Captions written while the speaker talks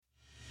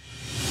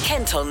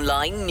Kent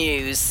Online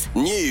News.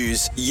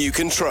 News you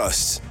can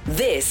trust.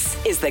 This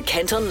is the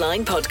Kent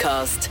Online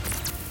Podcast.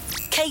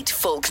 Kate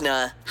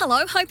Faulkner.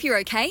 Hello, hope you're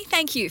okay.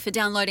 Thank you for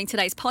downloading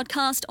today's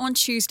podcast on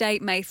Tuesday,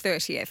 May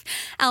 30th.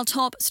 Our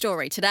top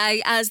story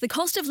today, as the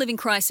cost of living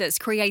crisis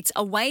creates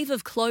a wave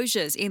of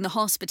closures in the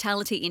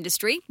hospitality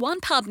industry,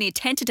 one pub near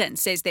Tenterden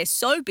says they're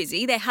so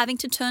busy they're having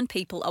to turn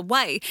people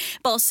away.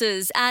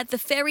 Bosses at the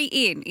Ferry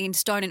Inn in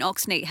Stone and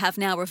Oxney have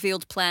now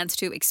revealed plans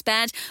to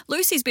expand.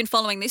 Lucy's been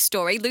following this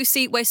story.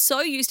 Lucy, we're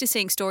so used to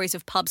seeing stories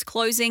of pubs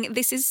closing.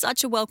 This is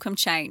such a welcome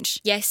change.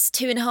 Yes,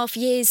 2.5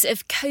 years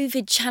of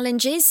COVID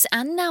challenges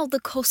and now the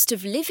cost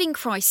of living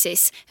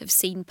crisis have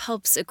seen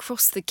pubs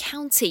across the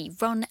county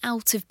run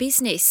out of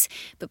business.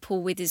 But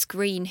Paul Withers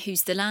Green,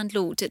 who's the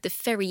landlord at the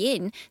Ferry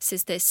Inn,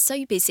 says they're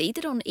so busy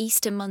that on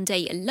Easter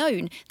Monday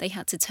alone, they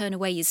had to turn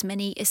away as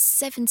many as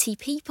 70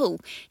 people.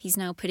 He's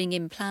now putting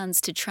in plans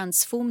to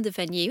transform the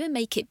venue and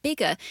make it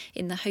bigger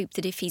in the hope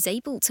that if he's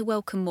able to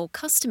welcome more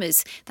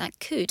customers, that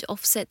could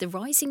offset the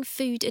rising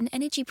food and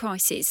energy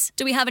prices.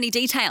 Do we have any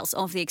details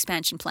of the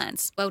expansion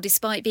plans? Well,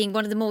 despite being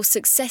one of the more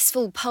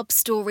successful pub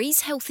stories,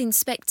 health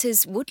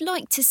inspectors would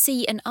like to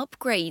see an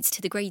upgrade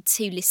to the Grade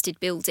 2 listed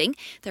building.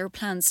 There are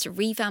plans to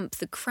revamp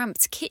the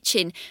cramped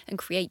kitchen and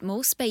create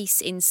more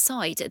space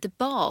inside at the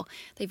bar.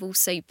 They've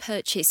also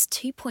purchased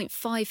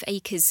 2.5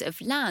 acres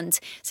of land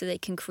so they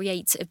can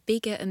create a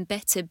bigger and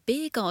better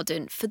beer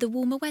garden for the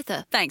warmer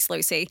weather. Thanks,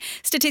 Lucy.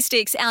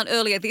 Statistics out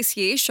earlier this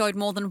year showed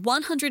more than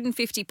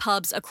 150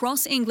 pubs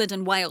across England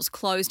and Wales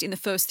closed in the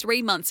first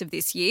 3 months of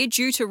this year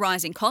due to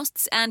rising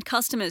costs and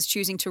customers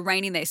choosing to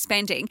rein in their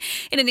spending.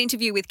 In an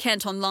interview with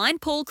Kent Online,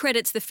 Paul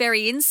credits the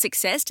Ferry Inn's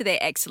success to their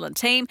excellent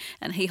team,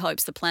 and he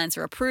hopes the plans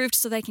are approved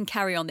so they can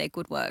carry on their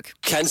good work.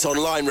 Kent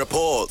Online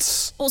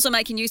reports. Also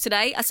making news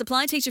today, a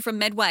supply teacher from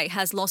Medway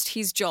has lost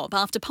his job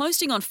after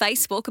posting on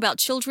Facebook about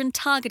children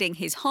targeting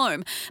his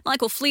home.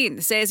 Michael Flynn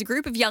says a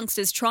group of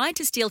youngsters tried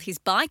to steal his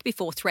bike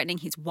before threatening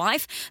his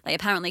wife. They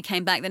apparently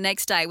came back the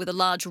next day with a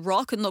large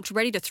rock and looked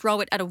ready to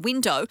throw it at a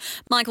window.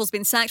 Michael's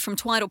been sacked from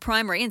Twydell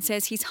Primary and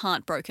says he's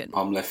heartbroken.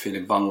 I'm left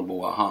feeling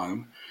vulnerable at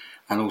home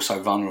and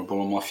also vulnerable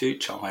on my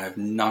future. I have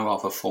no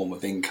other form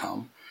of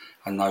income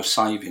and no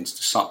savings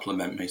to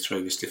supplement me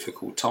through this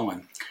difficult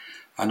time.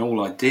 And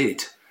all I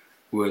did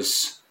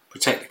was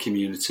protect the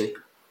community,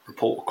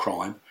 report a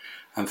crime,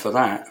 and for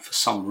that, for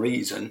some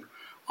reason,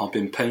 I've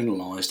been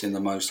penalised in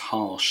the most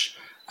harsh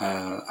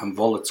and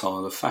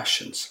volatile of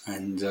fashions.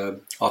 And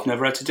I've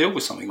never had to deal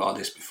with something like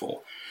this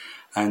before.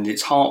 And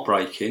it's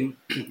heartbreaking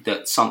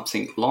that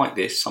something like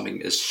this,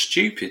 something as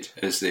stupid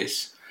as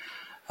this,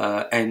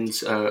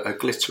 ends a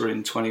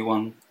glittering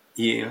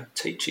 21-year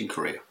teaching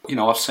career. You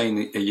know, I've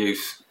seen a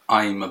youth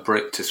aim a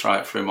brick to throw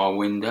it through my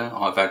window.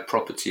 I've had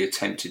property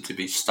attempted to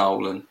be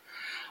stolen.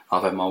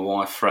 I've had my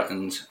wife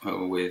threatened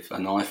with a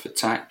knife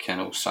attack and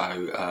also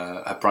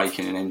a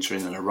breaking and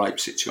entering and a rape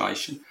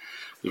situation.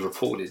 We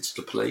reported it to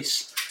the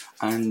police,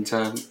 and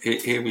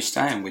here we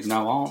stand with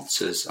no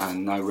answers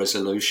and no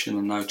resolution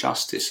and no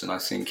justice. And I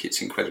think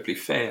it's incredibly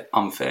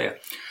unfair.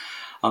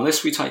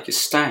 Unless we take a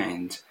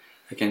stand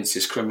against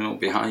this criminal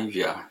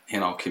behaviour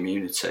in our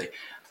community,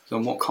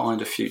 then what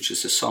kind of future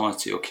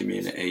society or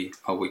community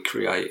are we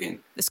creating?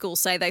 The schools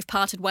say they've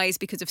parted ways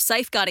because of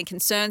safeguarding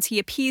concerns. He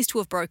appears to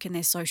have broken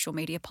their social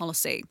media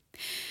policy.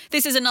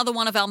 This is another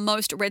one of our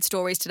most read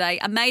stories today.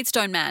 A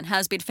Maidstone man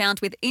has been found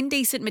with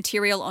indecent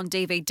material on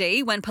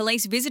DVD when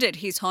police visited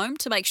his home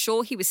to make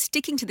sure he was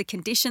sticking to the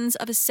conditions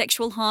of a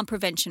sexual harm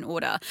prevention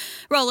order.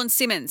 Roland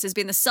Simmons has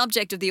been the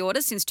subject of the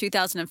order since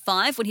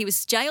 2005 when he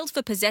was jailed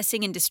for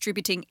possessing and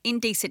distributing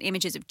indecent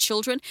images of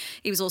children.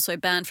 He was also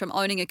banned from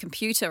owning a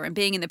computer and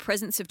being in the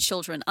presence of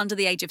children under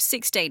the age of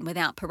 16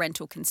 without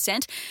parental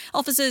consent.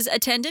 Officers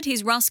attended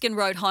his Ruskin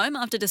Road home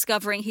after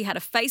discovering he had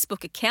a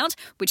Facebook account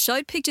which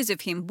showed pictures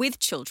of him with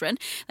children.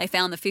 They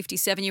found the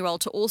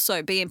 57-year-old to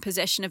also be in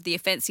possession of the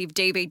offensive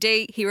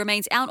DVD. He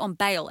remains out on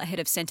bail ahead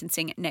of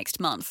sentencing next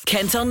month.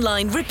 Kent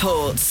Online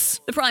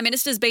reports. The Prime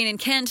Minister's been in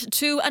Kent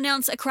to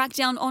announce a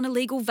crackdown on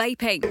illegal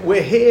vaping.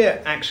 We're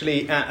here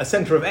actually at a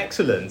centre of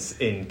excellence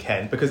in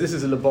Kent because this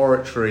is a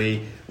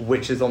laboratory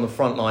which is on the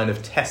front line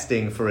of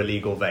testing for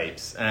illegal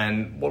vapes.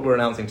 And what we're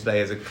announcing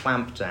today is a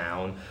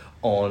clampdown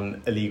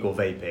on illegal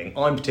vaping.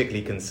 I'm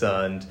particularly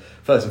concerned,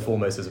 first and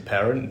foremost as a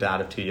parent and dad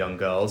of 2 young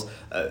girls,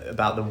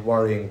 about the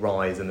worrying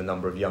rise in the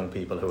number of young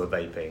people who are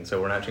vaping. So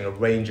we're announcing a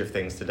range of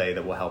things today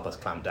that will help us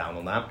clamp down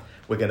on that.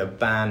 We're going to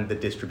ban the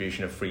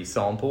distribution of free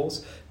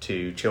samples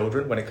to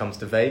children when it comes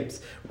to vapes.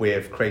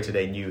 We've created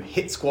a new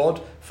hit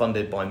squad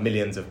funded by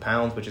millions of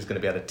pounds, which is going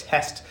to be able to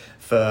test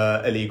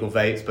for illegal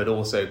vapes, but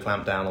also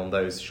clamp down on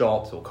those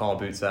shops or car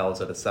boot sales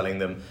that are selling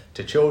them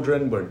to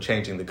children. We're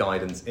changing the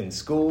guidance in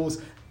schools.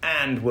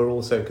 And we're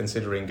also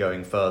considering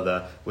going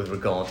further with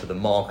regard to the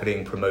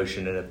marketing,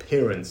 promotion and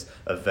appearance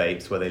of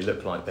vapes where they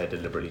look like they're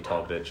deliberately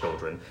targeted at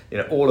children. You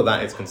know, all of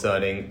that is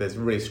concerning. There's a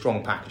really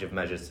strong package of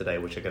measures today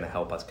which are going to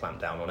help us clamp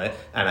down on it.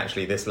 And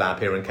actually this lab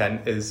here in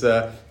Kent is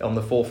on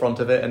the forefront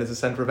of it and is a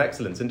centre of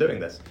excellence in doing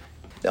this.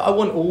 Now, I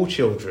want all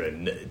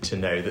children to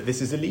know that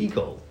this is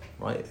illegal.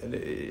 right?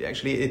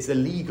 Actually, it's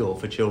illegal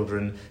for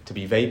children to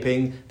be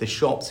vaping. The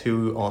shops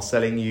who are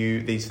selling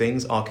you these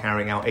things are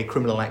carrying out a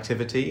criminal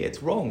activity.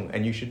 It's wrong,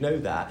 and you should know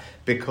that,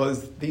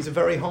 because these are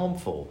very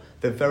harmful.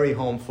 They're very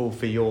harmful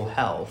for your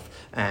health,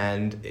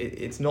 and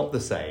it's not the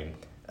same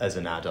as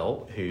an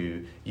adult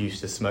who used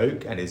to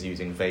smoke and is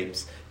using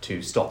vapes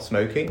to stop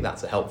smoking.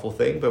 That's a helpful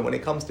thing. But when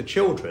it comes to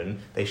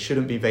children, they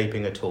shouldn't be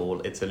vaping at all.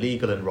 It's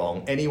illegal and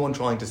wrong. Anyone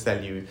trying to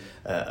sell you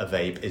a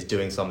vape is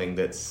doing something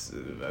that's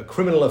a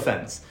criminal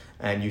offence,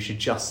 and you should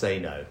just say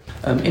no.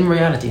 In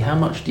reality, how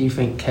much do you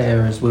think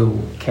carers will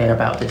care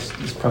about this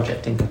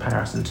project in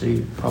comparison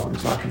to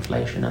problems like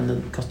inflation and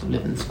the cost of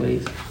living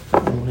squeeze?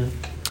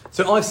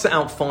 So I've set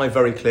out 5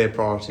 very clear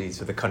priorities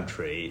for the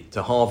country: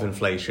 to halve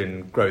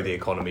inflation, grow the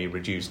economy,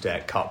 reduce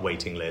debt, cut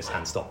waiting lists,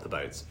 and stop the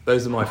votes.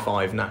 Those are my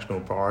 5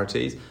 national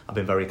priorities. I've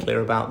been very clear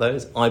about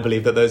those. I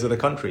believe that those are the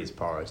country's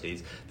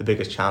priorities. The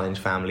biggest challenge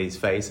families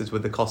face is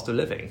with the cost of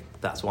living.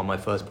 That's why my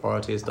first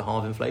priority is to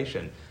halve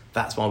inflation.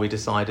 That's why we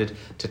decided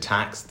to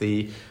tax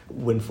the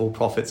windfall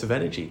profits of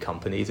energy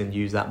companies and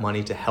use that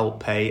money to help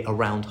pay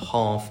around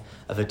half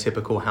of a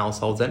typical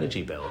household's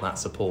energy bill. That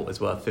support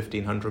is worth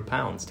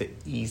 £1,500 to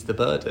ease the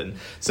burden.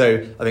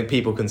 So I think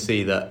people can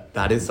see that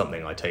that is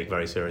something I take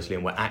very seriously,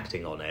 and we're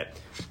acting on it.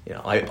 You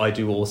know, I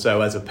do also,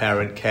 as a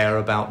parent, care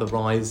about the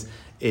rise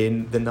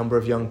in the number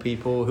of young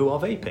people who are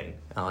vaping.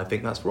 I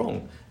think that's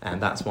wrong, and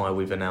that's why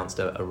we've announced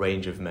a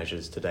range of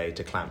measures today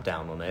to clamp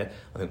down on it.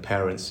 I think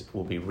parents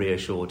will be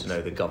reassured to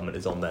know the government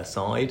is on their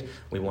side.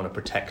 We want to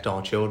protect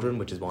our children,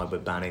 which is why we're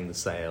banning the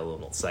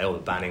we're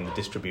banning the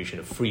distribution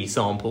of free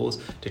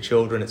samples to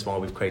children. It's why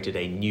we've created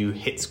a new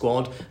hit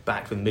squad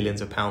backed with millions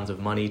of pounds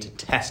of money to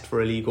test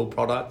for illegal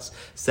products,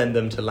 send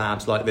them to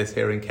labs like this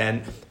here in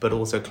Kent, but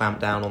also clamp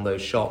down on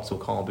those shops or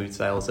car boot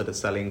sales that are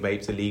selling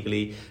vapes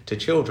illegally to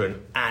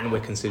children. And we're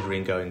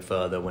considering going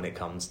further when it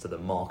comes to the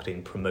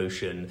marketing,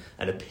 promotion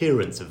and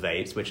appearance of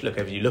vapes, which, look,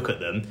 if you look at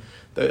them,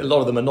 a lot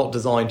of them are not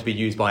designed to be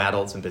used by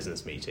adults in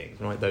business meetings,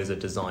 right? Those are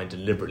designed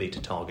deliberately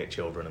to target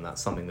children, and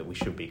that's something that we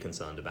should be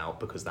concerned about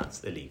because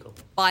that's illegal.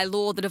 By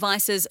law, the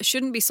devices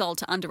shouldn't be sold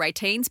to under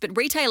 18s, but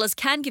retailers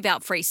can give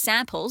out free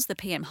samples. The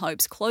PM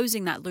hopes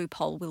closing that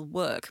loophole will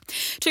work.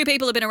 2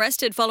 people have been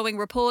arrested following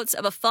reports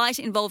of a fight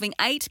involving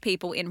 8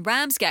 people in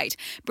Ramsgate.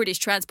 British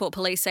Transport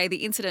Police say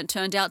the incident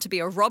turned out to be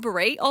a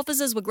robbery.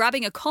 Officers were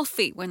grabbing a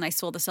coffee when they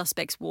saw the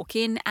suspects walk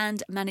in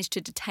and managed to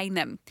detain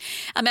them.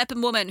 A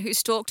Mepham woman who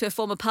stalked her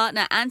former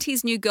partner and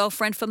his new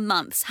girlfriend for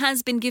months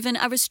has been given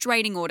a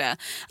restraining order.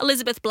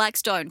 Elizabeth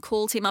Blackstone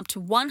called him up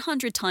to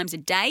 100 times a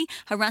day,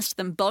 harassed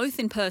them both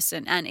in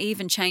person, and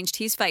even changed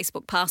his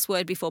Facebook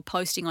password before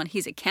posting on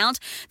his account.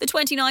 The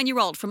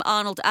 29-year-old from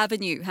Arnold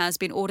Avenue has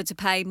been ordered to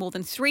pay more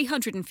than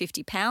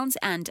 £350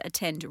 and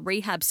attend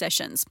rehab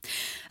sessions.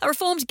 A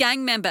reformed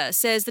gang member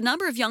says the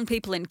number of young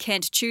people in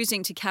Kent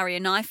choosing to carry a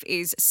knife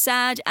is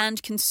sad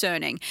and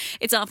concerning.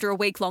 It's after a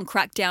week-long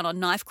crackdown on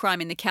knife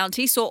crime in the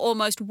county saw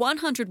almost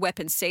 100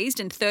 weapons seized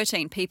and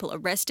 13 people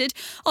arrested.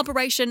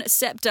 Operation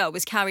Scepter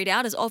was carried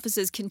out as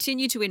officers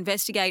continue to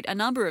investigate a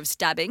number of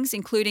stabbings,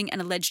 including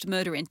an alleged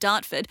murder in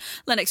Dartford.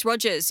 Lennox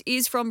Rogers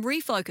is from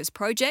Refocus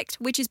Project,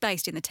 which is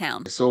based in the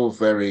town. It's all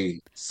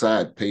very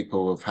sad.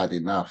 People have had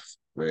enough,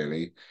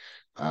 really.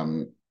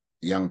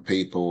 Young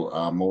people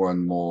are more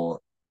and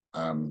more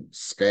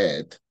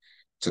scared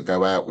to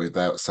go out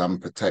without some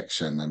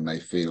protection, and they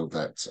feel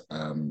that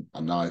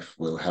a knife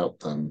will help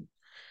them.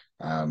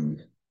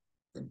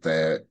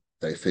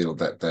 They feel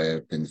that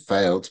they've been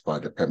failed by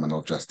the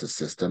criminal justice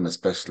system,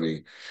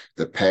 especially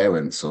the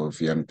parents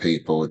of young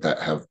people that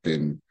have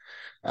been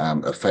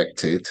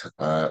affected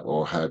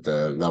or had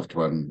a loved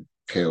one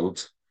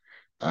killed,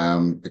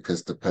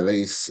 because the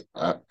police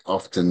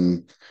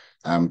often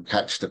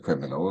catch the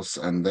criminals,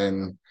 and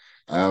then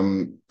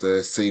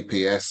the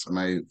CPS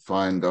may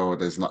find,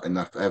 there's not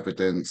enough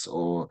evidence,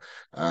 or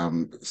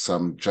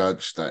some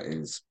judge that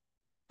is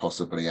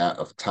possibly out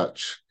of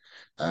touch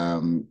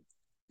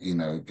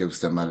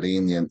gives them a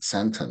lenient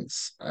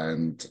sentence,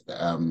 and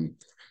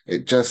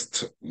it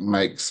just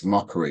makes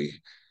mockery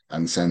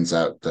and sends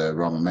out the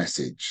wrong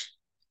message.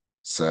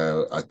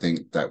 So I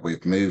think that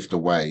we've moved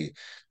away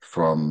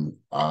from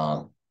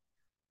our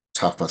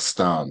tougher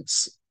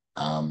stance,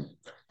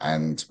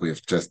 and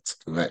we've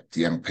just let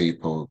young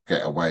people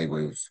get away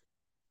with,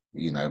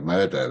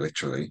 murder,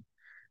 literally,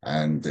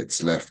 and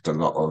it's left a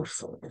lot of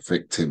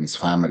victims'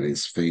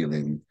 families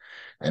feeling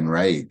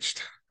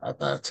enraged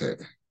about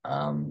it.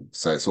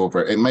 So it's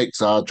it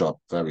makes our job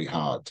very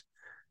hard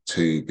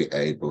to be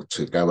able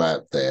to go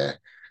out there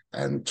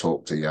and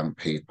talk to young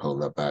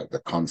people about the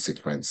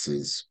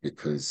consequences,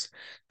 because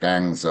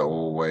gangs are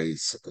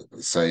always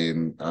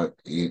saying,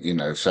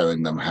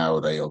 showing them how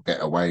they'll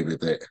get away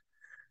with it,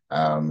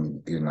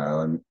 and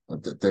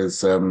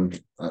there's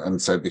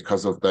and so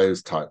because of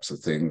those types of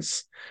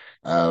things,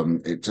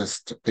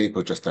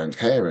 people just don't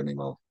care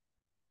anymore.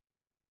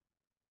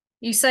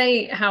 You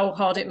say how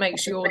hard it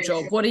makes your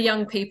job. What are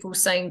young people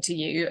saying to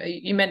you?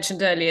 You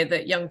mentioned earlier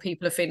that young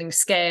people are feeling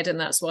scared and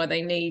that's why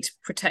they need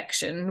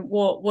protection.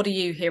 What are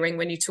you hearing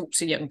when you talk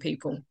to young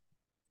people?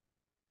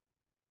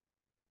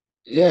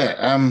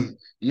 Yeah,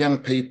 young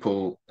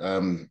people,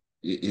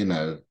 you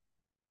know,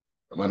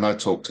 when I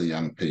talk to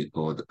young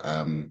people,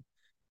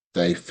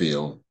 they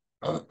feel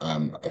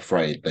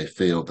afraid. They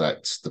feel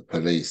that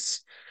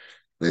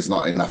there's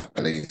not enough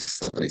police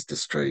to police the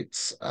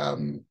streets.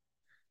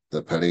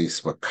 The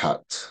police were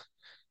cut,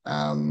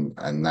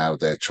 and now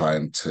they're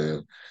trying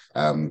to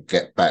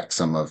get back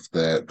some of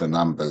the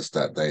numbers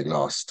that they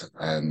lost,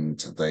 and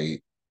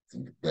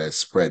they're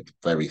spread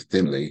very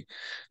thinly.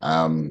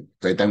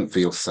 They don't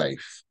feel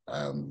safe.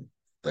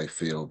 They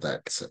feel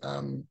that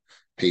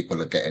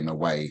people are getting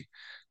away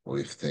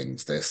with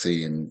things. They're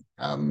seeing,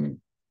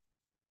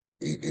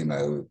 you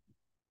know,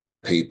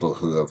 people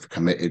who have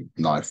committed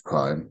knife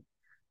crime,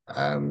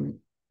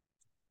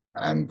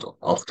 and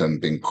often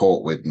been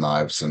caught with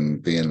knives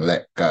and being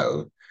let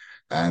go.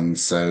 And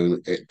so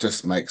it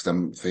just makes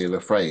them feel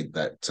afraid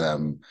that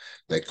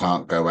they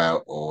can't go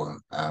out, or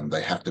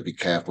they have to be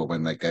careful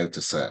when they go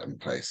to certain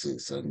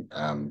places.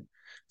 And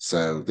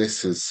so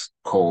this has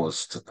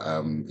caused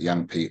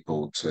young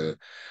people to,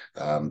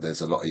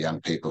 there's a lot of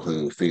young people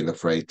who feel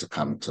afraid to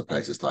come to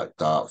places like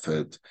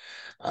Dartford,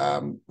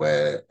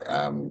 where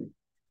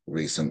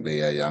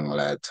recently a young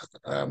lad,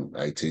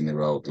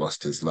 18-year-old,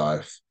 lost his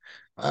life.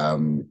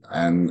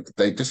 And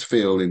they just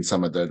feel in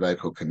some of the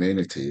local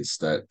communities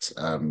that,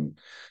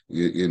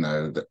 you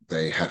know, that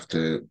they have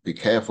to be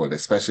careful,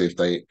 especially if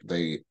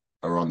they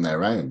are on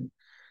their own.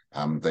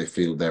 They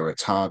feel they're a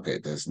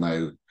target. There's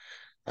no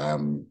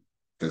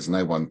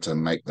one to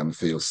make them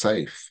feel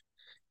safe.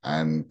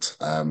 And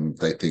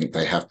they think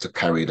they have to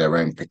carry their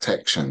own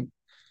protection.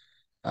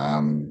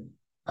 And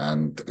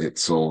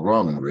it's all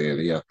wrong,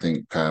 really. I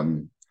think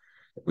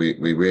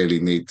we really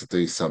need to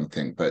do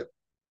something. But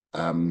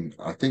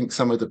I think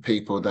some of the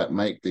people that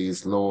make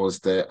these laws,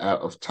 they're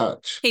out of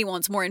touch. He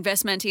wants more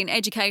investment in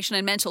education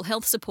and mental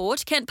health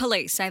support. Kent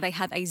Police say they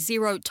have a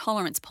zero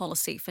tolerance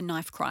policy for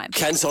knife crime.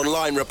 Kent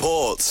Online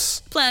reports.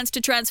 Plans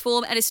to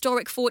transform an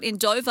historic fort in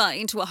Dover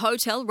into a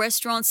hotel,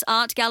 restaurants,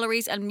 art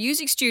galleries and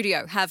music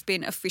studio have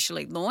been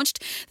officially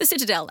launched. The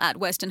Citadel at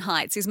Western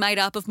Heights is made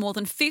up of more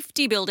than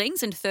 50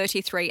 buildings and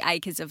 33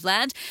 acres of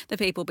land. The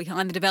people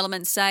behind the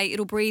development say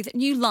it'll breathe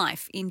new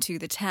life into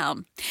the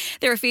town.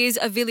 There are fears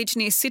a village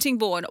near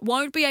Sittingbourne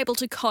won't be able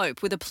to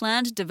cope with a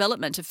planned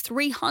development of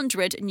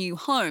 300 new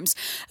homes.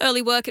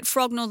 Early work at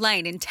Frognall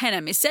Lane in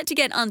Tenham is set to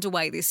get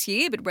underway this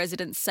year, but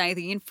residents say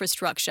the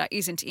infrastructure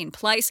isn't in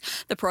place.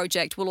 The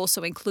project will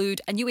also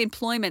include a new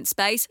employment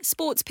space,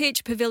 sports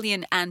pitch,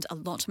 pavilion and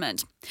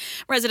allotment.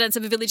 Residents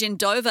of a village in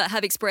Dover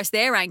have expressed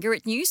their anger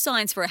at new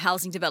signs for a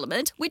housing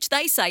development, which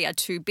they say are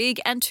too big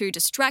and too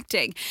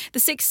distracting. The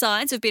 6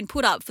 signs have been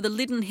put up for the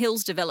Liddon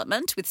Hills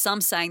development, with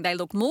some saying they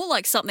look more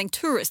like something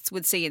tourists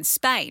would see in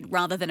Spain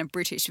rather than a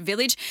British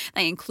village.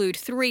 They include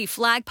 3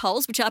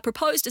 flagpoles which are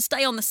proposed to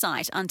stay on the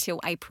site until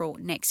April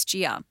next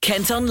year.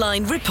 Kent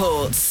Online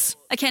reports.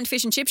 A Kent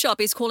fish and chip shop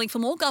is calling for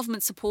more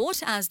government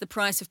support as the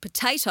price of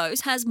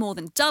potatoes has more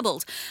than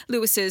doubled.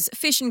 Lewis's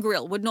Fish and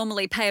Grill would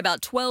normally pay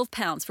about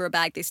 £12 for a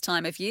bag this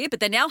time of year, but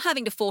they're now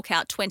having to fork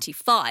out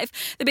 $25.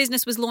 The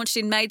business was launched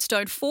in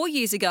Maidstone 4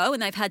 years ago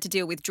and they've had to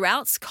deal with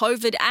droughts,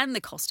 COVID and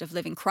the cost of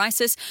living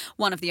crisis.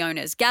 One of the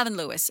owners, Gavin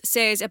Lewis,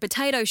 says a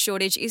potato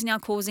shortage is now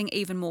causing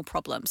even more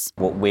problems.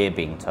 What we're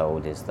being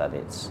told is that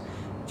it's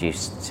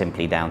just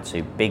simply down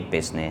to big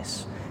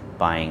business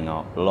buying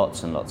up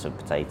lots and lots of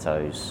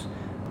potatoes,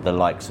 the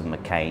likes of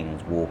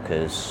McCain's,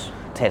 Walker's,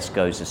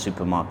 Tesco's, the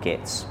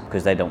supermarkets,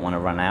 because they don't want to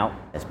run out.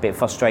 It's a bit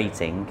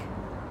frustrating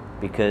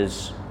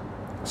because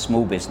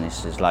small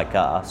businesses like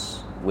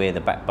us, we're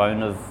the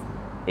backbone of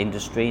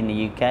industry in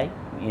the UK.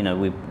 You know,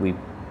 we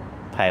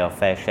pay our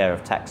fair share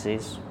of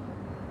taxes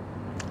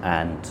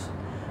and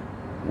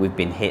we've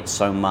been hit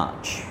so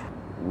much.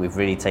 We've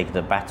really taken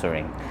a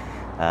battering.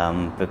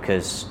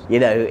 Because, you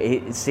know,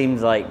 it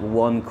seems like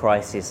one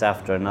crisis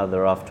after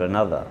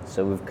another.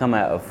 So we've come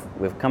out of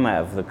the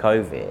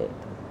COVID,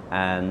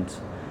 and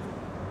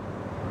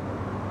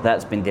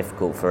that's been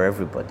difficult for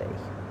everybody,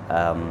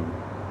 but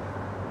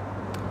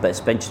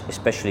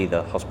especially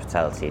the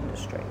hospitality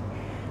industry.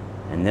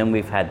 And then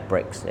we've had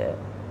Brexit,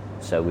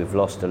 so we've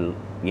lost a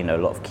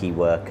lot of key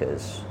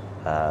workers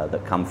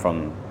that come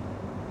from,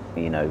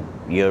 you know,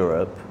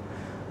 Europe.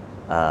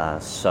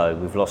 So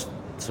we've lost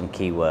some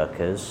key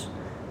workers.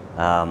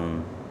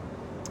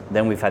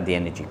 Then we've had the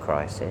energy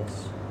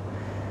crisis.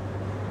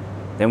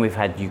 Then we've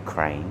had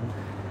Ukraine.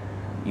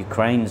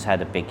 Ukraine's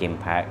had a big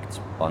impact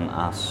on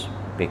us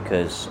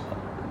because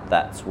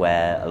that's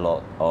where a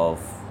lot of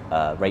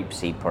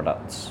rapeseed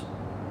products,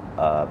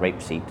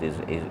 rapeseed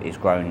is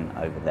grown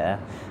over there.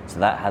 So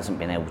that hasn't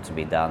been able to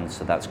be done.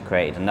 So that's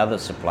created another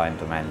supply and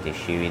demand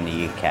issue in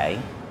the UK.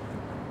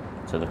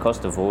 So the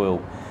cost of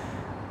oil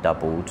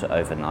doubled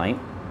overnight.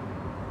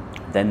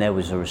 Then there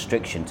was a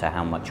restriction to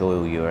how much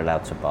oil you were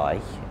allowed to buy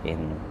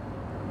in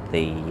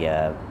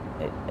the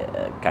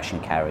cash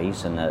and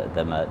carries and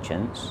the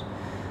merchants.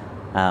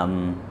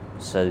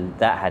 So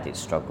that had its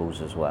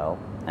struggles as well.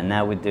 And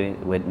now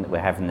we're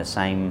having the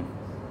same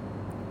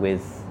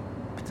with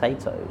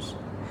potatoes.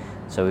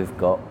 So we've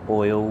got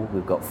oil,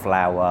 we've got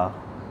flour,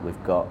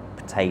 we've got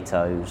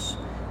potatoes,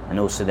 and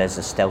also there's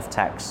a stealth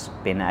tax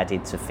been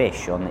added to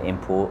fish on the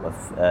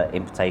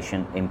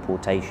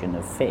importation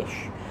of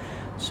fish.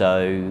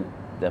 So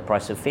the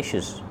price of fish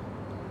has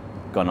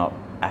gone up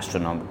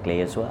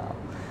astronomically as well.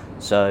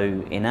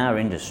 So in our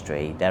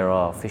industry, there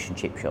are fish and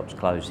chip shops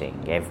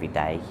closing every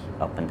day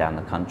up and down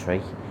the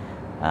country,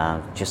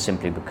 just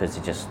simply because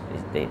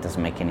it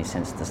doesn't make any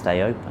sense to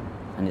stay open.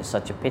 And it's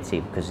such a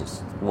pity because it's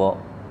what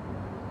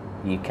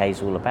UK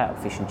is all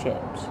about, fish and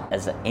chips.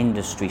 As an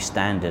industry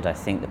standard, I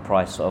think the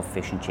price of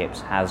fish and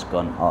chips has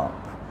gone up,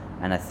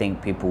 and I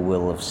think people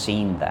will have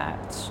seen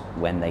that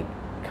when they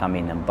come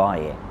in and buy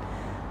it.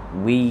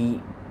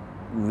 We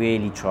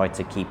really try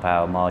to keep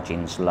our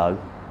margins low,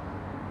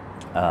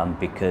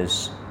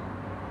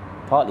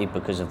 partly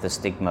because of the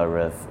stigma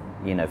of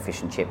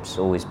fish and chips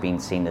always being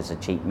seen as a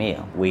cheap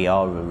meal. We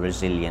are a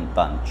resilient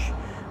bunch.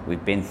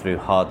 We've been through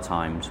hard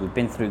times, we've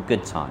been through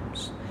good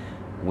times.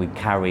 We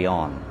carry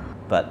on.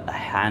 But a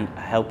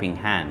helping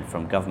hand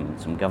from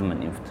government, some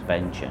government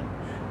intervention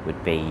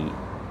would be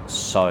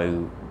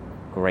so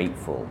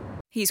grateful.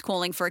 He's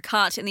calling for a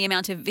cut in the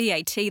amount of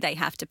VAT they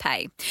have to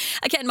pay.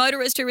 A Kent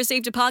motorist who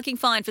received a parking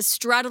fine for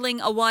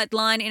straddling a white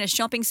line in a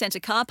shopping centre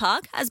car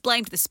park has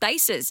blamed the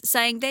spaces,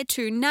 saying they're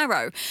too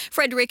narrow.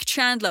 Frederick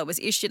Chandler was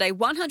issued a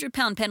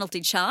 £100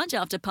 penalty charge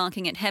after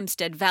parking at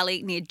Hempstead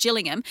Valley near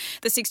Gillingham.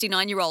 The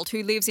 69-year-old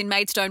who lives in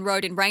Maidstone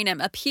Road in Raynham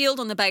appealed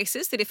on the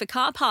basis that if a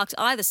car parked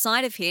either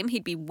side of him,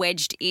 he'd be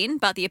wedged in,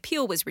 but the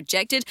appeal was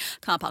rejected.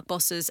 Car park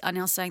bosses are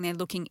now saying they're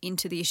looking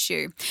into the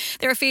issue.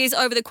 There are fears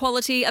over the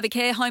quality of a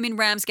care home in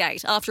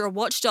Ramsgate after a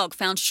watchdog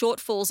found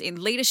shortfalls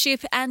in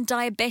leadership and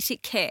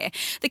diabetic care.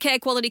 The Care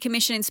Quality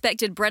Commission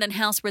inspected Brennan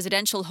House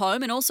residential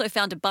home and also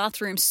found a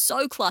bathroom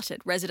so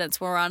cluttered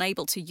residents were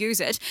unable to use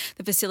it.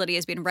 The facility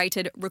has been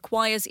rated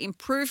requires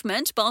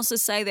improvement.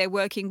 Bosses say they're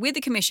working with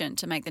the Commission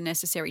to make the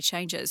necessary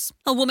changes.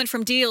 A woman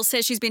from Deal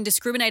says she's been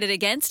discriminated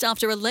against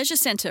after a leisure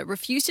centre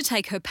refused to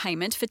take her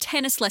payment for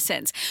tennis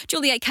lessons.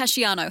 Juliette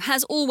Casciano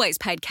has always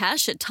paid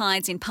cash at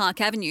Tides in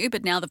Park Avenue,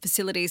 but now the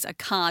facilities are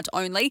card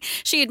only.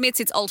 She admits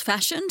it's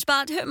old-fashioned,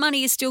 but her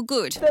money is still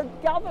good. The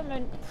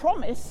government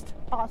promised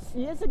us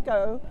years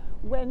ago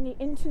when the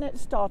internet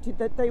started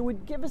that they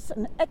would give us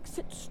an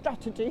exit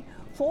strategy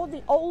for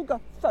the older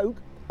folk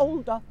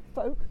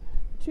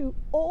to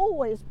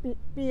always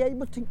be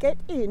able to get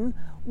in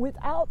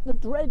without the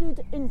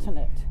dreaded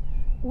internet.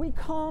 We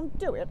can't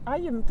do it. I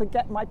even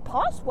forget my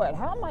password.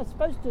 How am I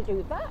supposed to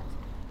do that?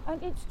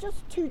 And it's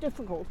just too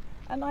difficult.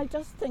 And I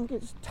just think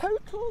it's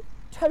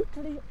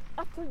totally,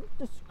 utter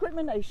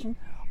discrimination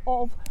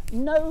of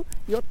no,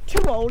 you're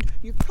too old,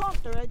 you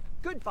can't do it,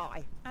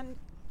 goodbye. And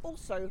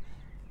also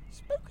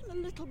spoken a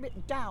little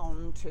bit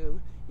down to,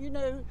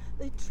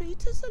 they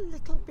treat us a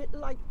little bit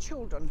like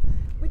children,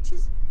 which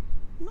is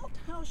not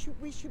how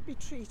we should be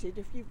treated.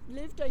 If you've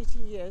lived 80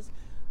 years,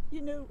 we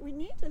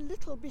need a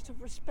little bit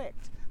of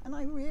respect, and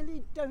I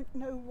really don't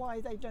know why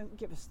they don't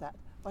give us that.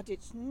 But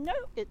it's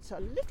a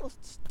little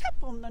step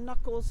on the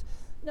knuckles.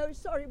 No,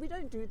 sorry, we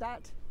don't do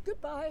that.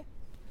 Goodbye.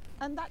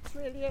 And that's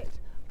really it.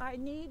 I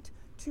need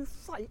to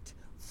fight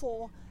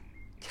for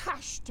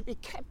cash to be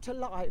kept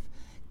alive.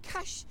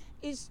 Cash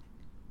is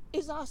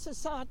our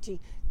society.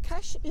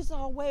 Cash is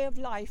our way of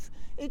life.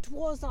 It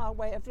was our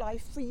way of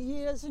life for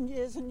years and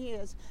years and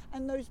years.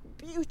 And those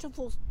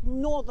beautiful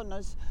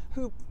northerners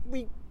who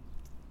we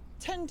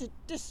tend to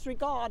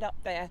disregard up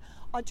there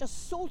are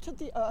just salt of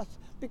the earth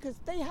because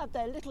they have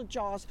their little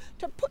jars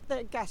to put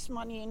their gas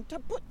money in, to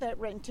put their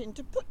rent in,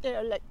 to put their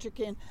electric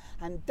in,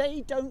 and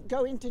they don't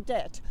go into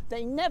debt.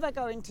 They never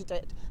go into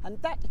debt.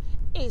 And that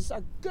is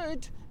a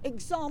good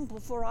example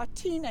for our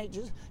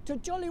teenagers to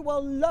jolly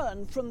well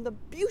learn from the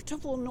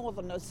beautiful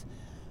northerners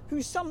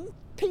who some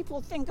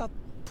people think are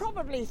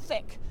probably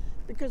thick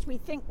because we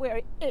think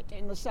we're it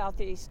in the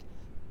southeast,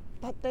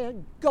 but they're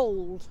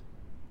gold.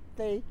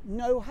 They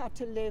know how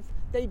to live.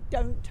 They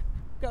don't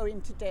go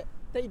into debt.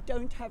 They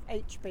don't have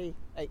HP,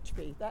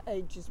 that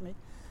ages me.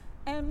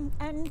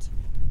 And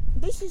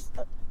this is,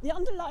 the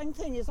underlying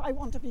thing is I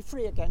want to be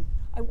free again.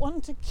 I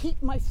want to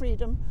keep my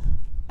freedom,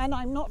 and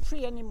I'm not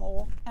free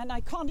anymore. And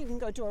I can't even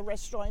go to a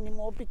restaurant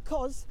anymore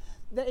because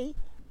they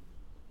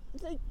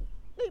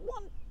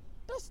want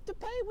us to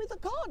pay with a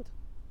card.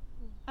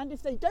 And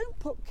if they don't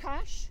put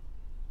cash,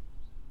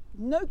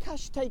 no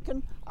cash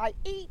taken, I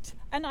eat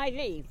and I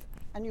leave.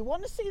 And you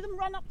want to see them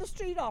run up the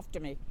street after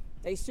me.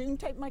 They soon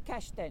take my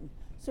cash then.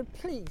 So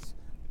please,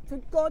 for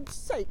God's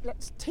sake,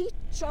 let's teach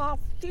our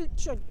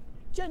future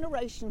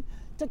generation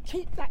to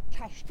keep that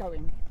cash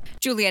going.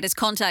 Juliette has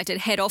contacted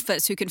head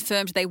office, who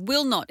confirmed they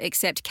will not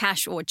accept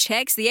cash or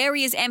cheques. The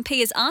area's MP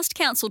has asked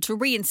council to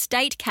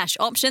reinstate cash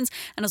options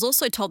and has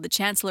also told the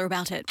Chancellor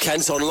about it.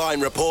 Kent Online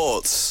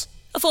reports.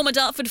 A former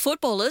Dartford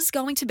footballer's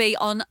going to be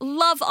on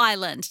Love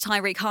Island.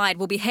 Tyreek Hyde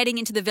will be heading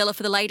into the villa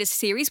for the latest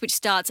series, which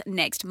starts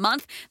next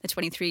month. The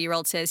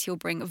 23-year-old says he'll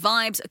bring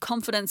vibes,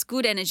 confidence,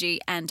 good energy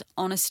and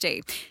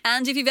honesty.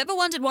 And if you've ever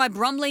wondered why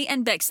Bromley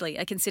and Bexley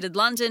are considered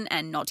London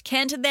and not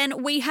Kent,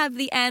 then we have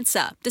the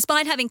answer.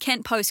 Despite having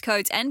Kent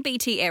postcodes and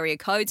BT area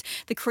codes,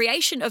 the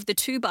creation of the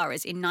two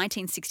boroughs in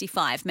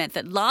 1965 meant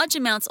that large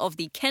amounts of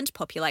the Kent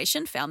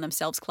population found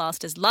themselves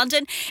classed as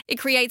London. It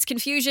creates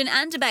confusion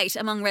and debate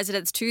among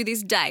residents to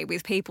this day,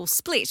 with people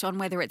split on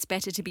whether it's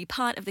better to be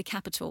part of the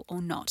capital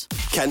or not.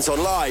 Kent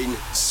Online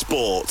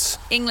Sport.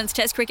 England's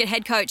Test cricket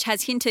head coach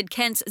has hinted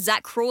Kent's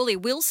Zach Crawley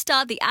will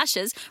start the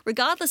Ashes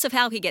regardless of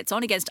how he gets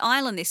on against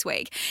Ireland this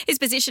week. His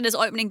position as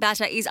opening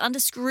batter is under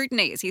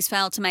scrutiny as he's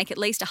failed to make at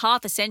least a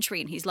half a century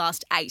in his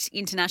last 8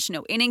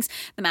 international innings.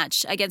 The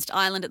match against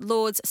Ireland at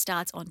Lords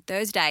starts on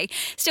Thursday.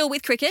 Still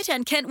with cricket,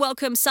 and Kent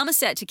welcomes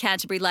Somerset to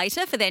Canterbury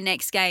later for their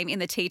next game in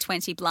the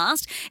T20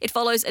 Blast. It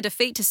follows a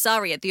defeat to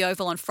Surrey at the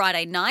Oval on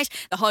Friday night.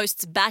 The hosts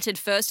batted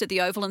first at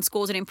the Oval and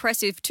scores an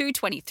impressive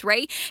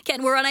 223.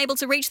 Kent were unable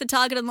to reach the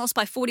target and lost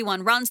by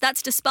 41 runs.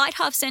 That's despite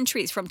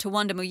half-centuries from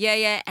Tawanda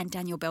Muyeye and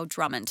Daniel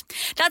Bell-Drummond.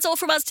 That's all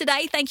from us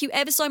today. Thank you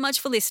ever so much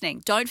for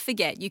listening. Don't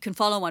forget, you can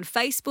follow on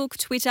Facebook,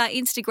 Twitter,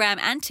 Instagram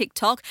and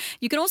TikTok.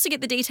 You can also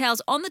get the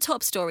details on the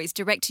top stories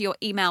direct to your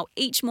email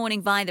each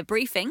morning via the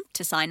briefing.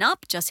 To sign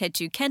up, just head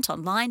to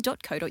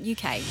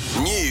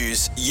kentonline.co.uk.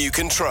 News you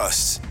can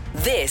trust.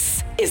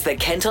 This is the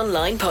Kent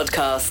Online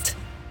Podcast.